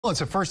Well,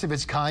 it's a first of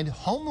its kind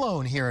home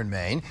loan here in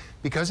Maine.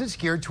 Because it's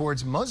geared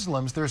towards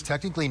Muslims, there's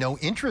technically no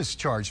interest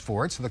charged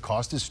for it, so the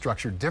cost is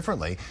structured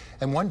differently.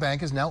 And one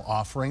bank is now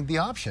offering the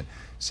option.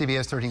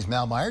 CBS 13's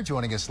Mal Meyer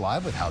joining us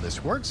live with how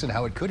this works and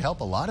how it could help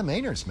a lot of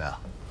Mainers, Mal.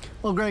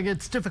 Well, Greg,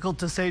 it's difficult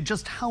to say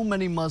just how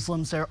many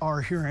Muslims there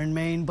are here in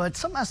Maine, but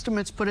some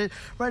estimates put it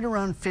right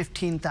around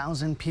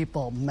 15,000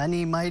 people.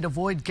 Many might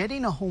avoid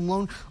getting a home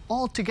loan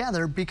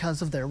altogether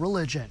because of their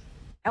religion.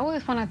 I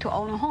always wanted to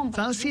own a home.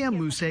 Fausia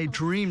Muse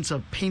dreams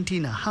of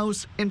painting a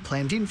house and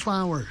planting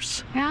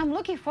flowers. Yeah, I'm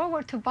looking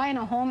forward to buying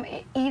a home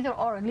either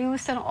or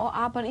Lewiston or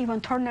up and even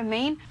Turner,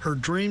 Maine. Her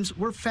dreams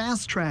were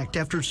fast-tracked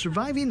after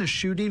surviving a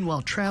shooting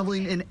while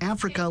traveling in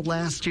Africa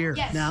last year.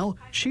 Yes. Now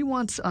she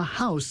wants a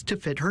house to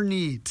fit her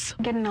needs.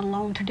 Getting a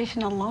loan,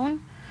 traditional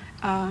loan,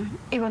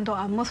 even though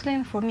I'm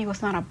Muslim, for me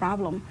was not a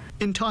problem.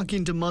 In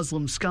talking to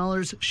Muslim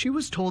scholars, she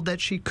was told that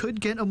she could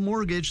get a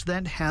mortgage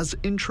that has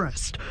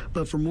interest.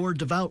 But for more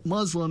devout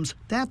Muslims,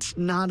 that's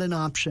not an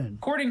option.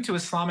 According to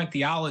Islamic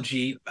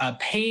theology,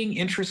 paying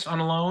interest on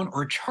a loan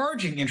or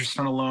charging interest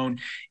on a loan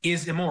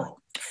is immoral.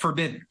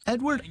 Forbidden.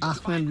 Edward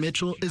Ahmed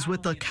Mitchell is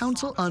with the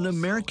Council on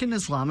American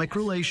Islamic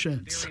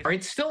Relations.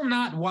 It's still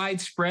not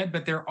widespread,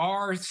 but there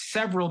are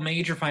several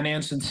major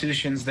financial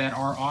institutions that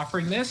are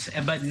offering this,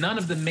 but none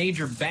of the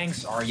major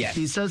banks are yet.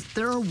 He says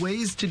there are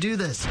ways to do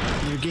this,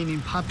 and they're gaining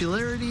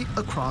popularity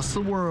across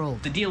the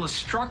world. The deal is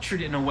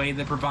structured in a way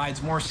that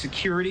provides more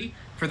security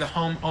for the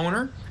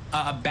homeowner,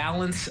 a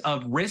balance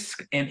of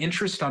risk and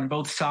interest on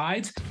both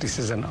sides. This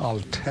is an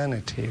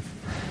alternative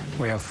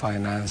way of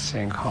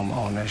financing home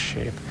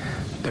ownership.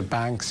 The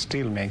bank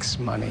still makes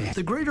money.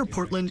 The Greater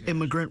Portland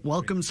Immigrant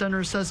Welcome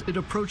Center says it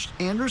approached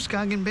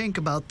Androscoggin Bank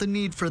about the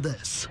need for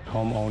this.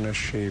 Home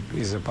ownership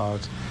is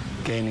about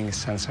gaining a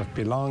sense of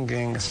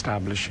belonging,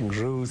 establishing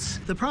roots.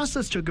 The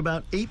process took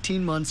about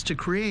 18 months to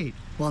create.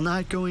 While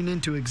not going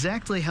into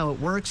exactly how it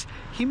works,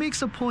 he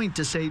makes a point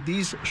to say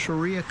these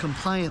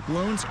Sharia-compliant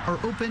loans are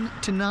open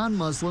to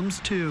non-Muslims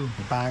too.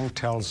 The bank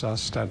tells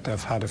us that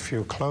they've had a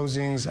few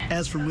closings.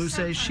 As for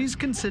Muse, she's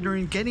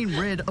considering getting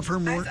rid of her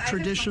more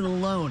traditional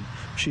loan.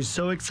 She's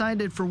so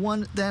excited for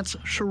one that's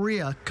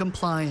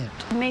Sharia-compliant.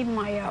 It made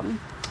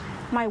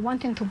my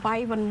wanting to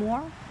buy even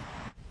more.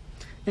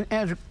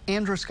 And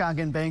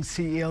Androscoggin Bank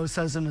CEO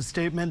says in a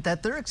statement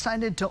that they're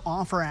excited to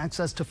offer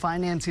access to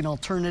financing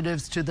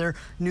alternatives to their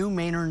new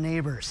Mainer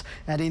neighbors,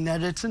 adding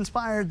that it's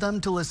inspired them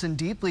to listen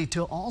deeply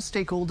to all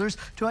stakeholders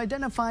to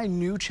identify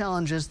new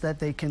challenges that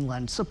they can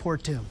lend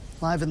support to.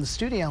 Live in the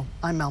studio,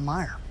 I'm Mal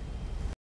Meyer.